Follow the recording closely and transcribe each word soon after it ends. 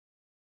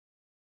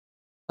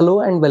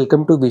Hello and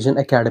welcome to Vision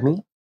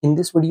Academy. In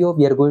this video,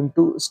 we are going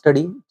to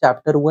study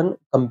Chapter 1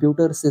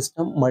 Computer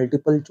System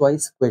Multiple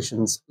Choice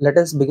Questions. Let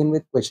us begin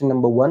with question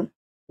number 1.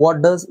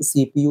 What does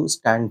CPU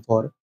stand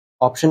for?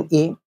 Option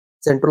A,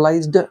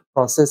 Centralized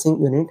Processing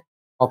Unit.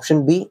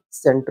 Option B,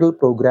 Central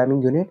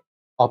Programming Unit.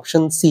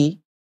 Option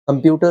C,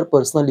 Computer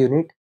Personal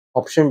Unit.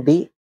 Option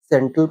D,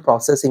 Central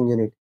Processing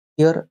Unit.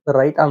 Here, the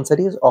right answer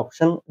is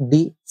option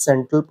D,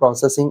 Central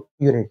Processing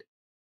Unit.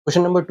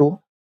 Question number 2.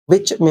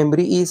 Which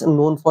memory is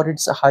known for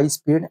its high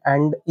speed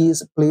and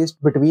is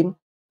placed between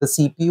the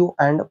CPU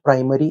and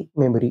primary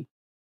memory?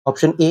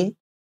 Option A,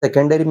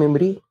 secondary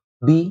memory.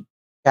 B,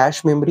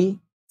 cache memory.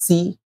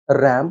 C,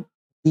 RAM.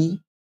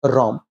 D,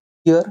 ROM.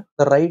 Here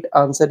the right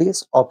answer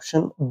is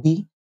option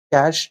B,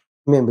 cache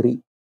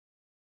memory.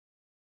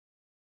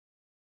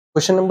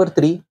 Question number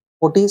 3.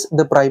 What is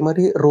the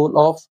primary role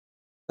of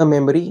the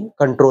memory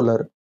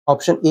controller?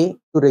 Option A,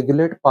 to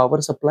regulate power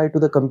supply to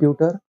the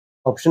computer.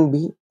 Option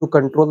B, to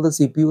control the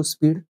CPU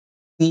speed.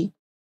 C,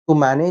 to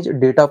manage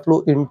data flow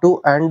into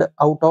and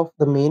out of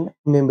the main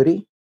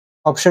memory.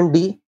 Option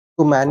D,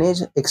 to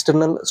manage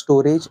external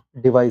storage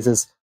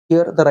devices.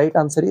 Here the right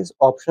answer is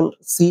option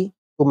C,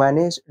 to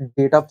manage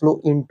data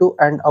flow into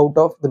and out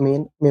of the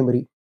main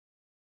memory.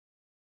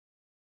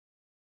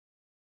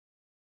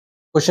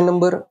 Question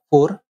number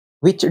 4.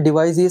 Which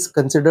device is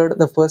considered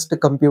the first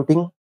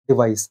computing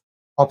device?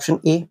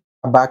 Option A,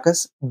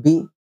 abacus.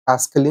 B,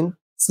 Pascaline.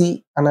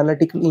 C,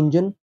 analytical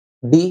engine.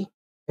 D,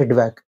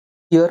 HVAC.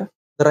 Here,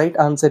 the right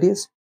answer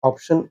is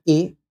option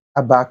A,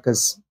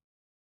 abacus.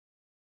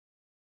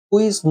 Who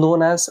is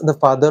known as the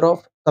father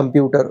of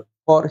computer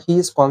for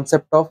his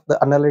concept of the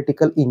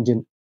analytical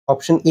engine?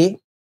 Option A,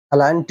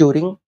 Alan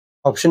Turing.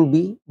 Option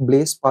B,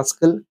 Blaise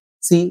Pascal.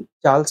 C,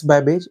 Charles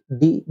Babbage.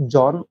 D,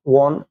 John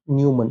von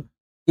Neumann.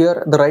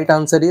 Here the right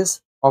answer is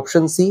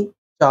option C,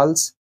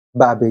 Charles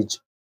Babbage.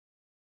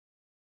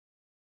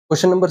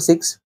 Question number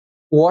 6.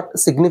 What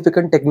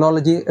significant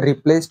technology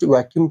replaced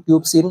vacuum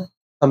tubes in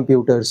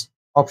computers?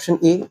 Option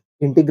A,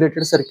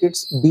 integrated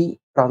circuits. B,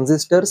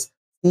 transistors.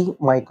 C,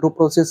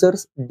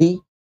 microprocessors.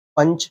 D,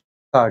 punch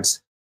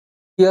cards.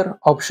 Here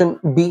option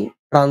B,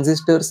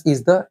 transistors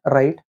is the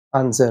right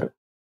answer.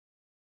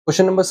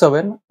 Question number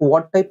 7.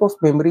 What type of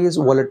memory is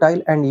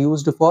volatile and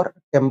used for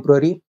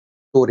temporary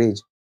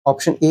storage?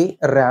 Option A,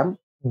 RAM.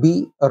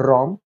 B,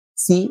 ROM.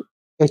 C,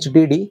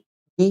 HDD.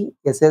 D,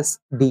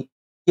 SSD.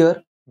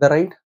 Here the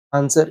right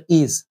answer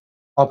is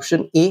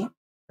option A,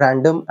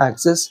 random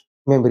access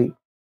memory.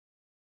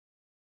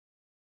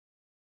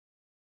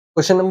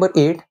 Question number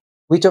 8.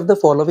 Which of the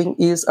following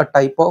is a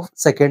type of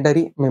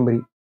secondary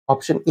memory?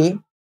 Option A,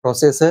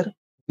 processor.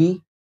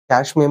 B,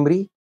 cache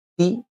memory.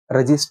 C,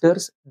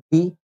 registers.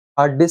 D,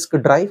 hard disk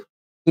drive.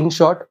 In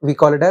short, we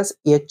call it as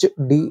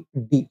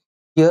HDD.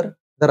 Here,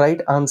 the right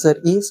answer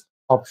is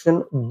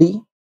option D,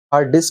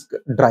 hard disk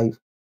drive.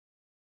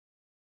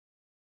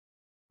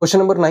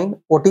 Question number 9.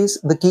 What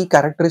is the key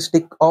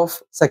characteristic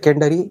of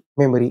secondary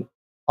memory?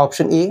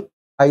 Option A,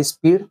 high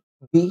speed.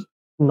 B,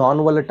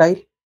 non-volatile.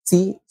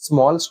 C,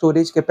 small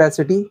storage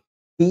capacity.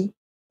 D,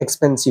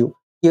 expensive.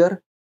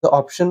 Here, the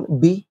option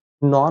B,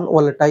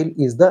 non-volatile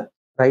is the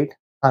right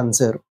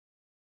answer.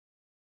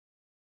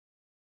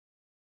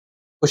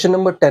 Question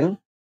number 10.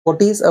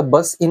 What is a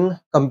bus in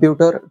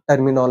computer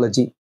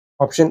terminology?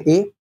 Option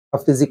A, a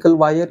physical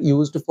wire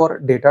used for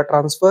data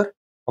transfer.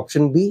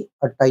 Option B,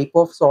 a type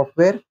of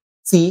software.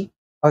 C,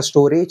 a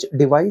storage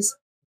device.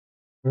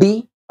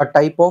 D, a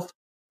type of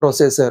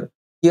processor.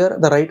 Here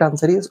the right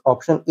answer is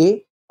option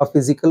A, a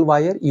physical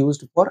wire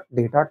used for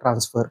data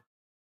transfer.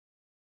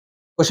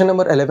 Question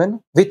number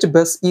 11. Which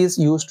bus is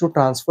used to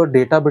transfer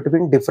data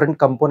between different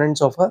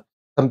components of a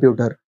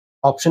computer?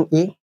 Option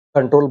A,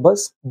 control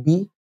bus.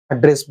 B,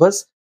 address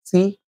bus.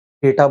 C,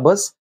 data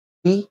bus.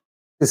 D,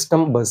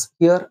 system bus.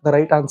 Here the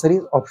right answer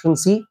is option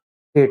C,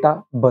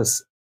 data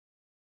bus.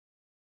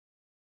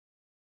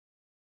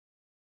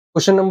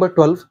 Question number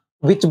 12.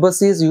 Which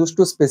bus is used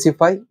to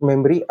specify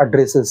memory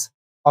addresses?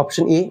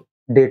 Option A,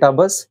 data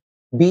bus.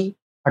 B,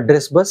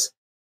 address bus.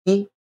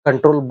 C,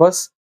 control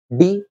bus.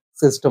 D,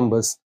 system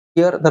bus.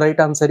 Here the right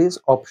answer is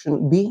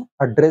option B,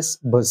 address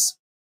bus.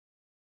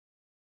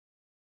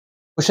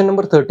 Question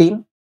number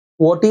 13.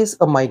 What is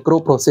a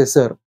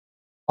microprocessor?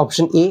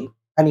 Option A,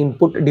 an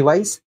input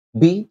device.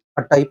 B,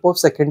 a type of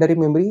secondary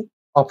memory.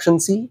 Option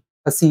C,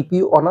 a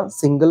CPU on a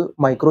single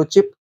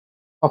microchip.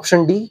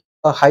 Option D,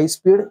 a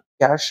high-speed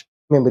cache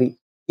memory.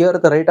 Here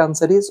the right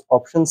answer is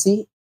option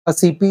C, a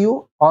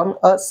CPU on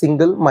a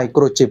single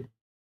microchip.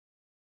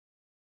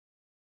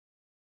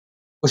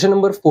 Question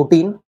number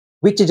 14.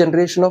 Which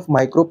generation of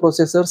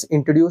microprocessors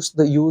introduced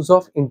the use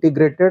of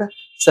integrated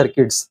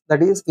circuits,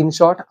 that is in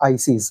short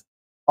ICs?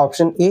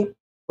 Option A,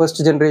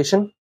 first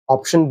generation.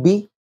 Option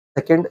B,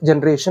 second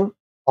generation.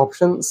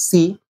 Option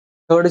C,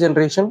 third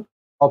generation.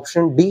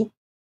 Option D,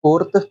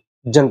 fourth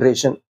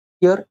generation.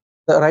 Here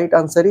the right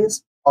answer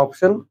is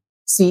option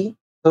C,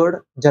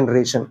 third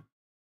generation.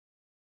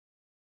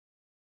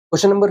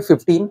 Question number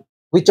 15.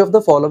 Which of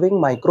the following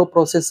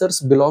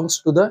microprocessors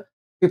belongs to the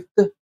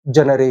fifth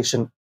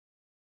generation?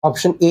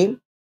 Option A,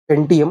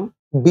 Pentium.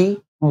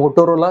 B,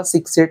 Motorola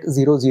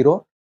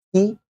 6800.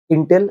 C,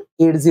 Intel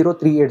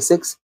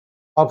 80386.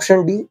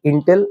 Option D,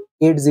 Intel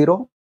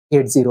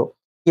 8080.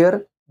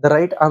 Here, the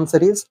right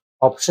answer is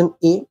option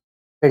A,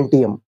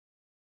 Pentium.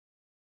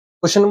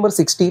 Question number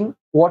 16.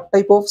 What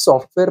type of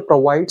software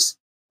provides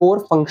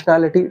core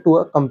functionality to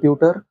a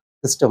computer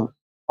system?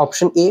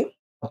 Option A,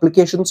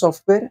 application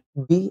software.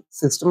 B,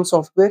 system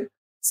software.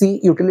 C,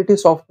 utility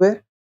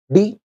software.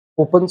 D,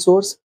 open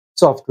source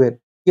software.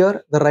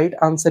 Here, the right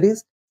answer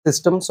is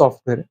system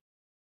software.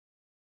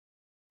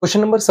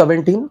 Question number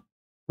 17.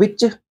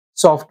 Which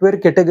software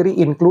category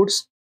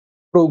includes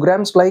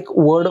programs like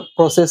word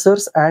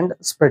processors and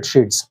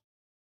spreadsheets?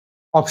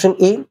 Option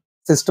A,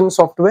 system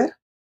software.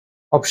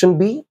 Option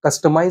B,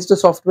 customized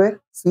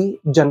software. C,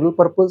 general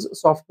purpose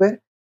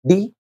software.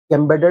 D,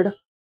 embedded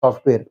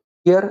software.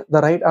 Here, the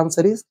right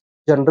answer is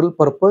general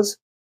purpose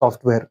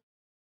software.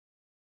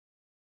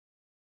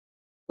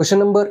 Question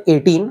number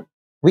 18.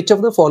 Which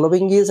of the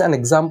following is an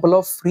example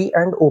of free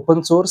and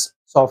open source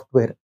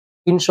software?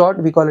 In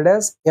short, we call it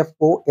as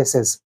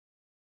FOSS.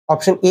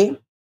 Option A,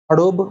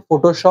 Adobe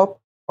Photoshop.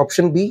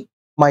 Option B,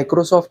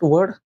 Microsoft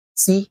Word.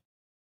 C,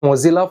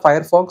 Mozilla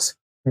Firefox.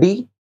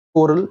 D,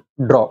 Corel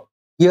Draw.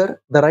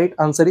 Here, the right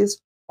answer is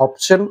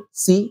option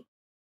C,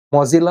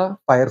 Mozilla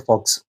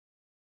Firefox.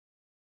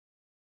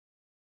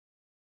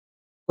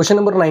 Question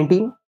number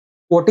 19.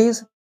 What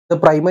is the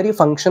primary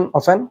function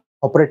of an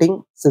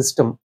operating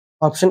system?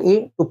 Option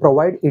A, to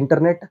provide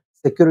internet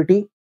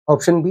security.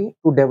 Option B,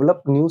 to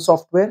develop new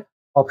software.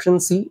 Option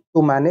C,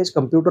 to manage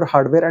computer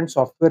hardware and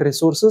software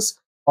resources.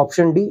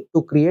 Option D,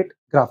 to create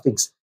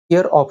graphics.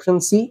 Here,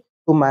 option C,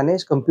 to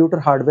manage computer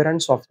hardware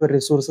and software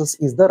resources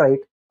is the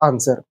right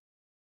answer.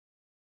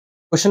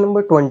 Question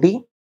number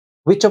 20.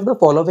 Which of the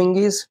following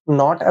is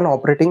not an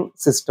operating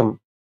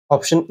system?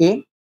 Option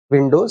A,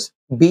 Windows.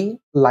 B,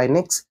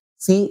 Linux.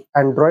 C,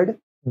 Android.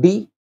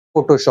 D,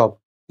 Photoshop.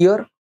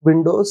 Here,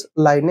 Windows,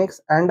 Linux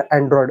and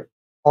Android,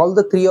 all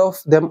the three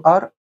of them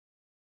are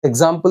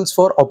examples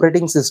for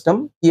operating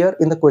system. Here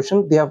in the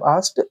question they have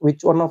asked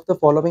which one of the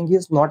following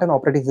is not an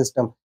operating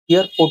system.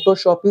 Here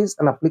Photoshop is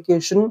an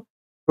application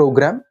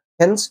program,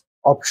 hence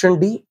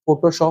option D,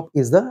 Photoshop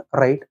is the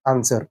right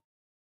answer.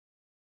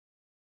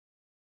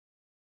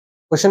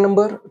 Question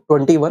number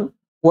 21.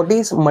 What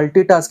is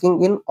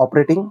multitasking in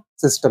operating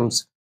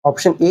systems?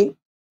 Option A,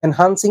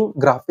 enhancing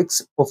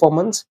graphics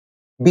performance.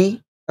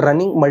 B,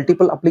 running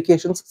multiple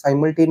applications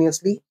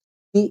simultaneously.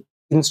 C,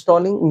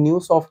 installing new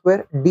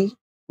software. D,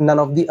 none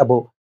of the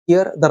above.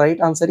 Here the right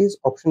answer is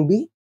option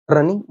B,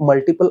 running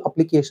multiple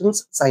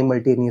applications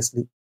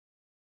simultaneously.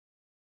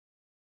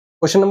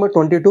 Question number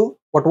 22.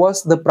 What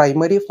was the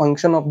primary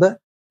function of the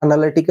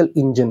analytical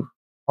engine?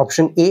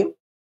 Option A,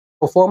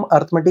 perform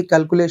arithmetic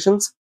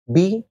calculations.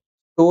 B,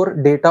 store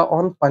data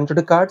on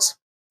punched cards.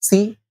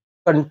 C,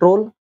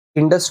 control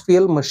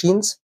industrial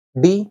machines.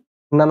 D,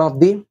 none of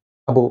the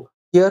above.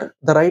 Here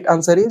the right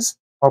answer is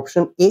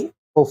option A,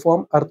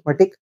 perform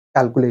arithmetic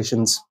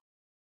calculations.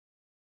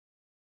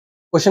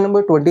 Question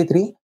number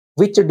 23.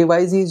 Which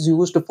device is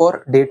used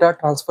for data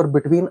transfer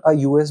between a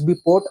USB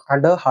port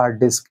and a hard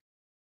disk?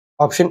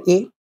 Option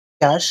A,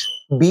 cache.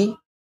 B,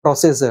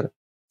 processor.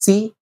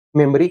 C,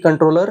 memory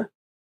controller.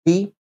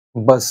 D,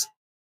 bus.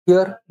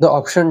 Here the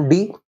option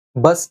D,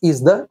 bus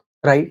is the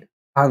right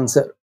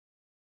answer.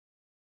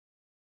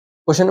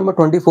 Question number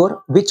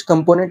 24. Which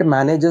component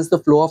manages the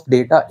flow of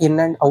data in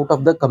and out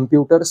of the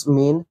computer's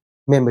main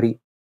memory?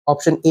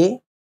 Option A,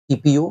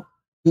 CPU.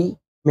 B,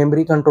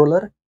 memory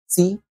controller.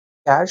 C,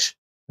 cache.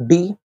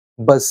 D,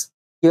 bus.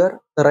 Here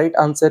the right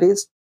answer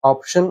is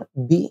option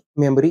B,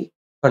 memory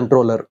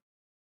controller.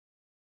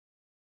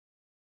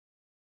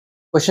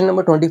 Question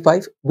number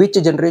 25. Which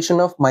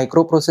generation of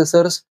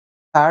microprocessors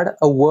had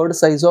a word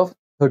size of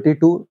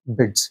 32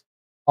 bits?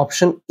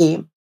 Option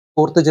A,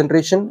 fourth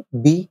generation.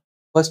 B,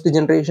 first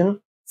generation.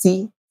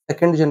 C,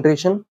 second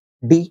generation.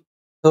 D,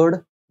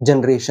 third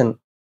generation.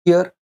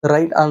 Here the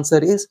right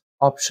answer is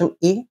option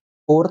A,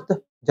 fourth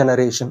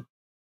generation.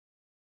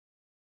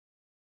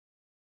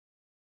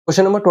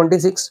 Question number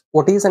 26.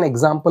 What is an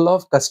example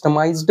of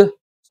customized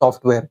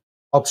software?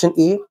 Option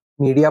A,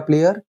 media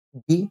player.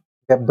 B,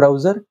 web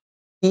browser.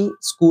 C,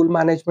 school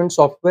management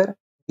software.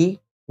 D,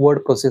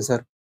 word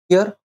processor.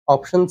 Here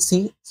option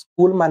C,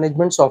 school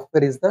management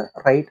software is the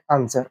right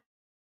answer.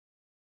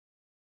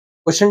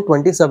 Question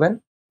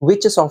 27.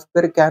 Which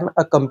software can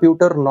a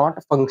computer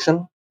not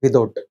function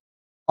without?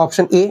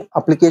 Option A,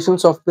 application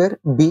software.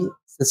 B,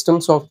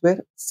 system software.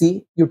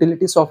 C,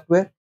 utility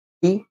software.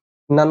 D,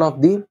 none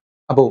of the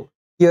above.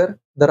 Here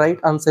the right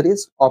answer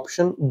is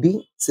option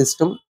B,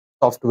 system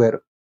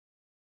software.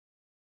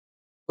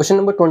 Question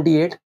number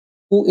 28.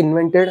 Who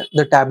invented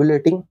the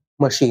tabulating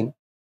machine?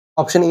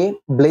 Option A,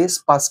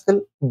 Blaise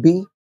Pascal.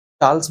 B,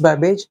 Charles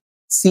Babbage.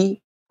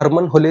 C,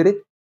 Hermann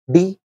Hollerith.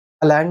 D,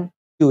 Alan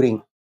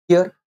Turing.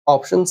 Here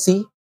option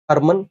C,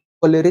 Hermann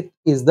Hollerith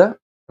is the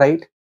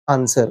right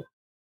answer.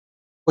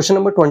 Question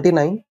number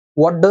 29.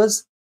 What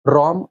does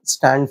ROM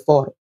stand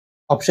for?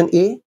 Option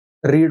A,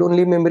 read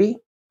only memory.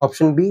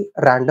 Option B,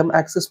 random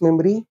access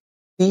memory.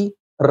 C,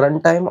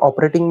 runtime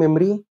operating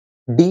memory.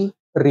 D,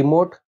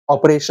 remote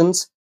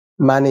operations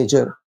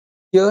manager.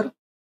 Here,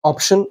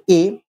 option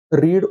A,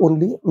 read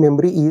only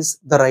memory is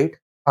the right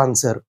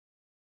answer.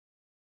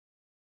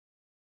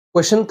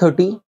 Question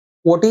 30.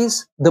 What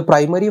is the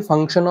primary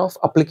function of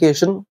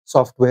application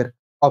software?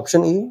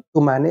 Option A,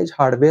 to manage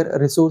hardware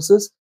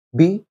resources.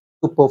 B,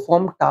 to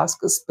perform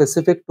tasks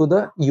specific to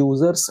the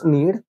user's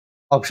need.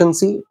 Option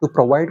C, to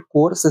provide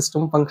core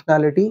system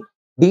functionality.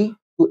 D,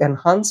 to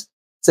enhance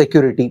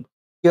security.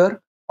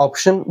 Here,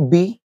 option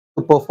B,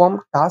 to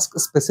perform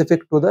tasks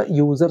specific to the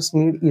user's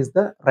need is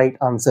the right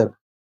answer.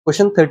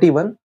 Question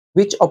 31.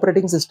 Which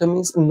operating system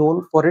is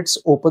known for its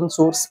open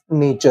source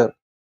nature?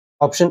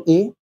 Option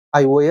A,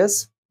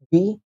 iOS.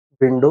 B,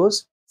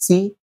 Windows.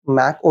 C,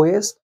 Mac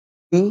OS.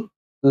 D,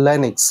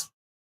 Linux.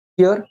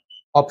 Here,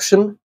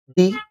 option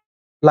D,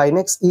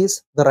 Linux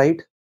is the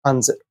right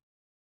answer.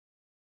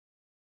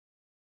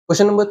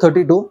 Question number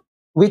 32.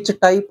 Which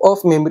type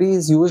of memory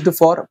is used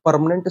for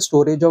permanent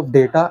storage of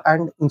data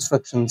and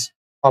instructions?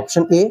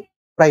 Option A,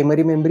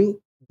 primary memory.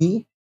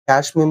 B,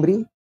 cache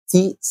memory.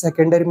 C,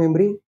 secondary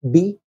memory.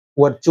 D,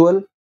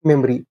 virtual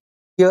memory.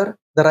 Here,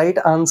 the right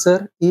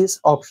answer is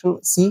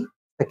option C,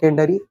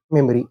 secondary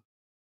memory.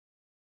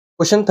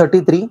 Question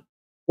 33.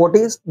 What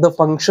is the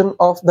function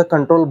of the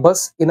control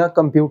bus in a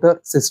computer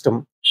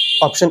system?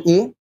 Option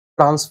A,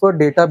 transfer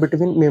data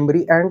between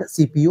memory and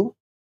CPU.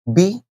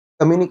 B,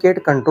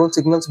 communicate control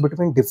signals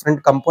between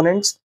different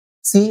components.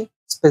 C,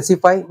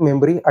 specify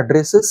memory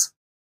addresses.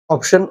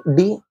 Option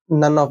D,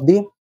 none of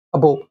the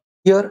above.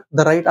 Here,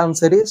 the right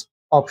answer is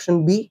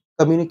option B,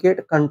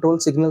 communicate control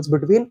signals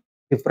between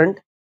different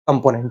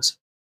components.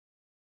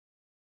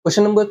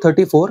 Question number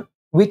 34.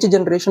 Which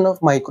generation of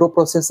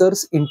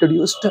microprocessors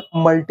introduced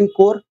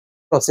multi-core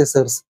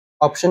processors?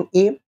 Option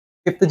A,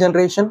 fifth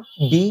generation.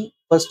 B,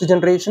 first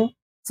generation.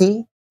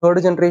 C,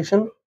 third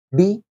generation.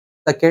 D,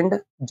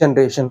 second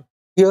generation.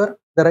 Here,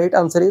 the right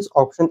answer is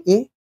option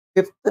A,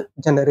 fifth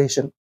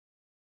generation.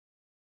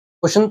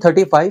 Question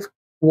 35.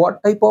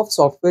 What type of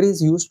software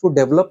is used to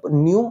develop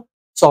new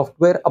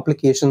software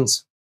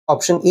applications?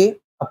 Option A,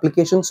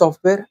 application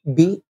software.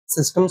 B,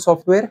 system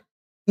software.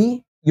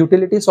 C,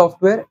 utility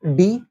software.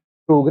 D,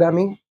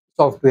 programming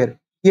software.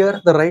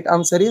 Here, the right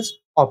answer is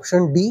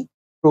option D,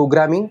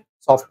 programming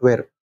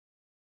software.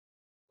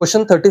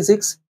 Question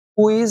 36.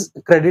 Who is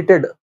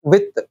credited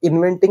with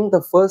inventing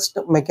the first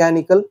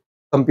mechanical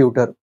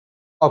computer?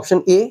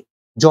 Option A,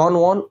 John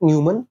von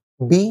Neumann.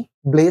 B,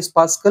 Blaise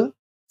Pascal.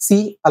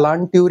 C,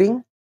 Alan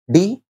Turing.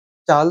 D,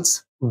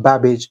 Charles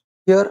Babbage.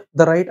 Here,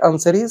 the right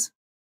answer is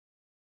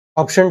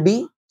option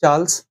D,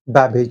 Charles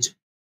Babbage.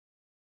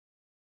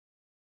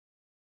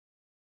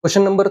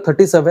 Question number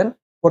 37.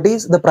 What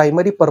is the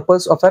primary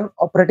purpose of an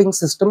operating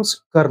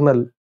system's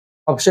kernel?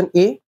 Option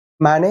A,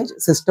 manage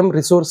system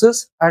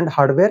resources and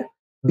hardware.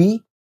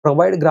 B,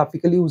 provide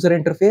graphical user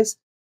interface.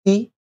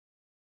 C,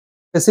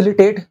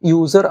 facilitate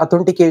user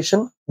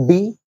authentication.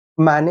 D,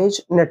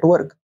 manage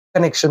network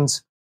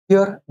connections.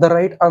 Here, the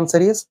right answer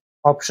is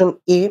option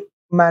A,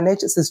 manage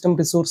system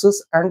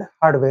resources and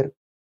hardware.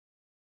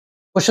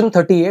 Question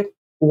 38.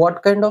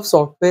 What kind of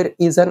software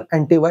is an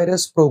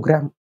antivirus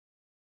program?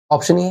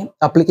 Option A,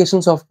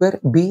 application software.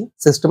 B,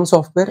 system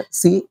software.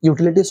 C,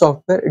 utility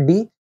software.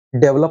 D,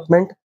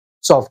 development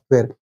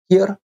software.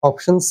 Here,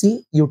 option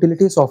C,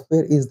 utility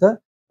software is the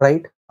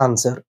right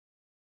answer.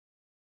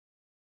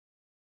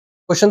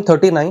 Question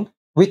 39.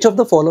 Which of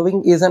the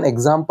following is an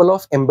example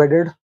of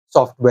embedded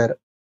software?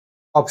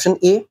 Option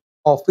A,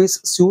 Office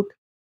suite.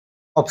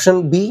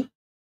 Option B,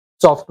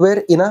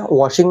 software in a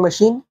washing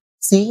machine.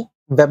 C,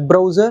 web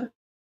browser.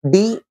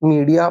 D,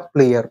 media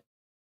player.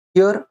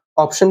 Here,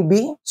 option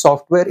B,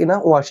 software in a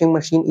washing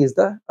machine is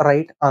the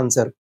right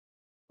answer.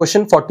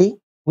 Question 40.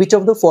 Which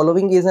of the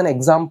following is an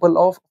example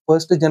of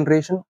first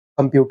generation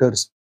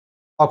computers?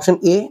 Option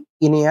A,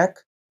 ENIAC.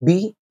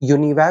 B,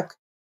 UNIVAC.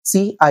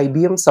 C,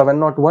 IBM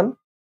 701.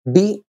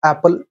 D,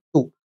 Apple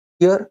II.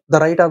 Here, the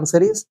right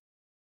answer is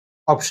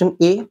option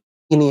A,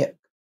 ENIAC.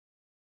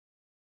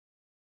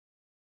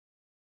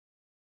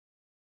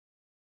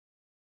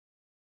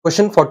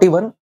 Question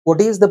 41.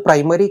 What is the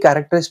primary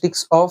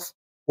characteristics of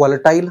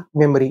volatile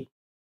memory?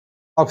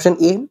 Option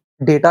A,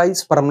 data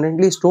is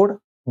permanently stored.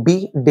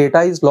 B,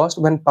 data is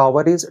lost when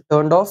power is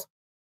turned off.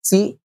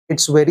 C,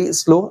 it's very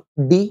slow.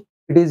 D,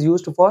 it is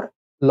used for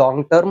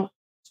long-term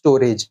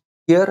storage.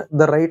 Here,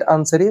 the right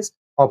answer is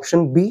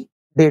option B,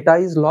 data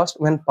is lost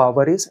when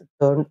power is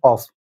turned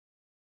off.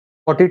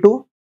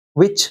 42.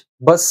 Which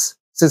bus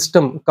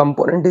system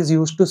component is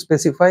used to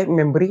specify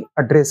memory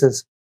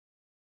addresses?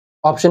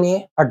 Option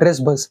A, address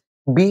bus.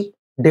 B,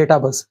 data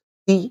bus.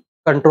 C,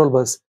 control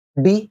bus.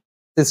 D,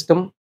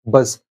 system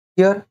bus.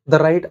 Here, the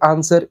right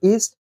answer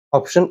is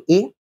option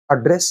A,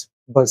 address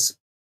bus.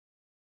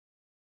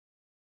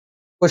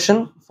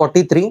 Question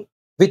 43.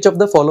 Which of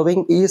the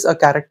following is a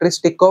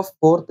characteristic of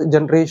fourth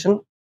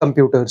generation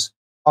computers?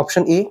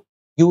 Option A,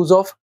 use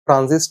of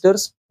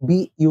transistors.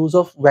 B, use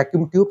of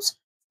vacuum tubes.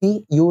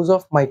 C, use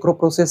of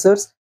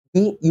microprocessors.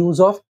 D, use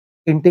of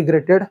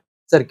integrated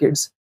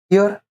circuits.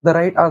 Here the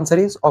right answer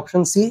is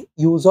option C,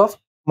 use of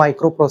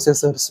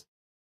microprocessors.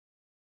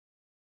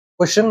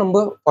 Question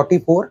number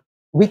 44.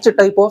 Which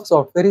type of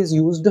software is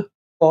used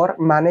for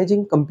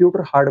managing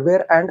computer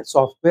hardware and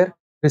software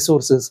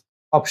resources?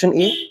 Option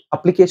A,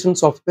 application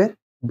software.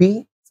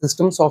 B,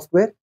 system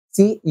software.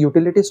 C,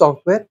 utility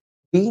software.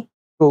 D,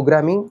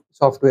 programming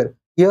software.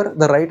 Here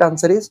the right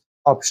answer is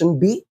option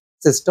B,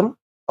 system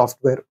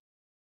software.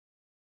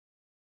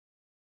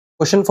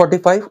 Question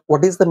 45.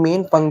 What is the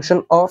main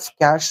function of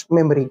cache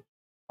memory?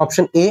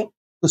 Option A,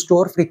 to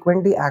store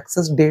frequently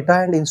accessed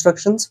data and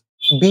instructions.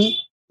 B,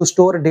 to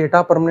store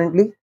data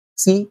permanently.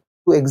 C,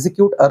 to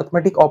execute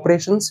arithmetic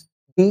operations.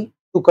 D,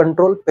 to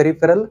control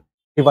peripheral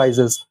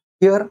devices.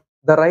 Here,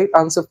 the right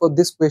answer for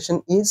this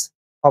question is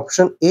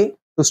option A,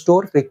 to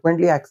store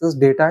frequently accessed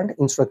data and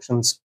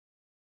instructions.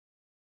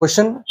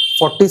 Question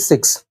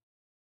 46.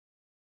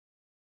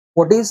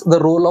 What is the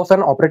role of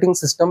an operating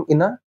system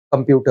in a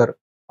computer?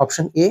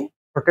 Option A,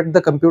 protect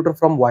the computer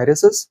from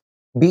viruses.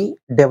 B,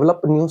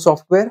 develop new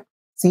software.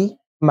 C,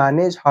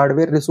 manage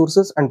hardware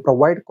resources and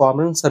provide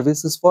common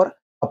services for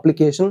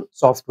application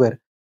software.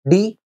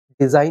 D,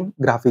 design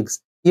graphics.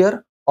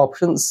 Here,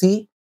 option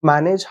C,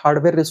 manage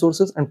hardware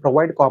resources and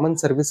provide common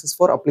services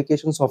for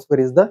application software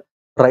is the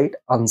right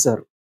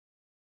answer.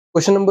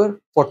 Question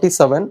number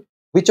 47.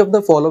 Which of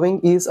the following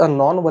is a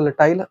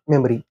non-volatile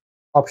memory?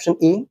 Option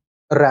A,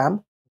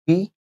 RAM.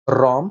 B,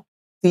 ROM.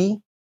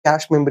 C,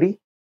 cache memory.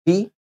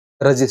 D,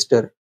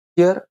 register.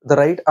 Here the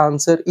right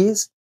answer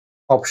is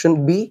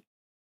option B,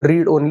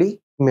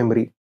 read-only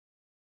memory.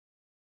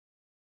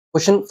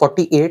 Question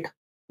 48.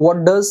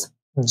 What does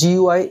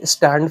GUI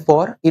stand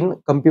for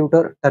in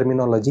computer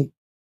terminology?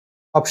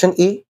 Option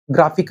A,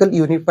 graphical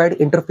unified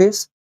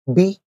interface.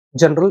 B,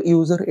 general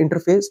user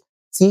interface.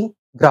 C,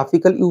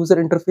 graphical user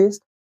interface.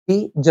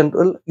 D,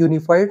 general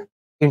unified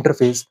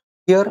interface.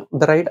 Here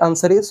the right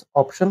answer is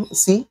option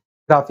C,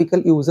 graphical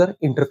user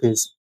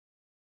interface.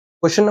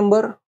 Question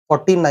number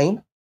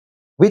 49.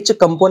 Which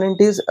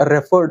component is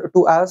referred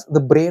to as the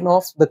brain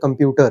of the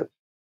computer?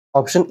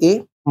 Option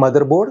A,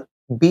 motherboard.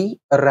 B,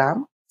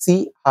 RAM.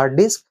 C, hard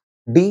disk.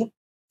 D,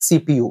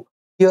 CPU.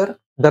 Here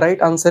the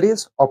right answer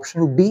is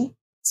option D,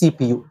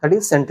 CPU, that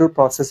is central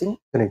processing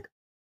unit.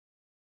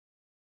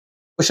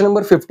 Question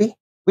number 50.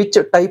 Which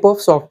type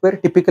of software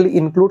typically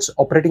includes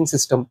operating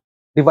system,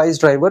 device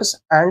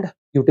drivers and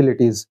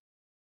utilities?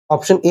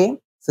 Option A,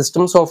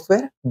 system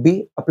software.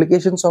 B,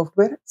 application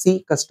software.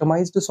 C,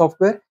 customized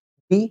software.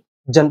 D,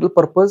 general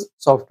purpose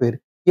software.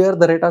 Here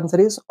the right answer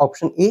is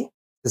option A,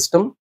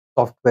 system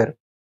software.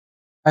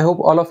 I hope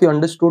all of you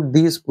understood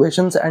these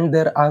questions and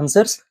their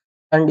answers.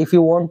 And if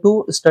you want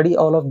to study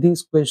all of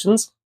these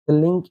questions, the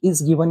link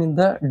is given in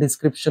the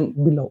description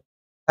below.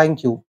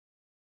 Thank you.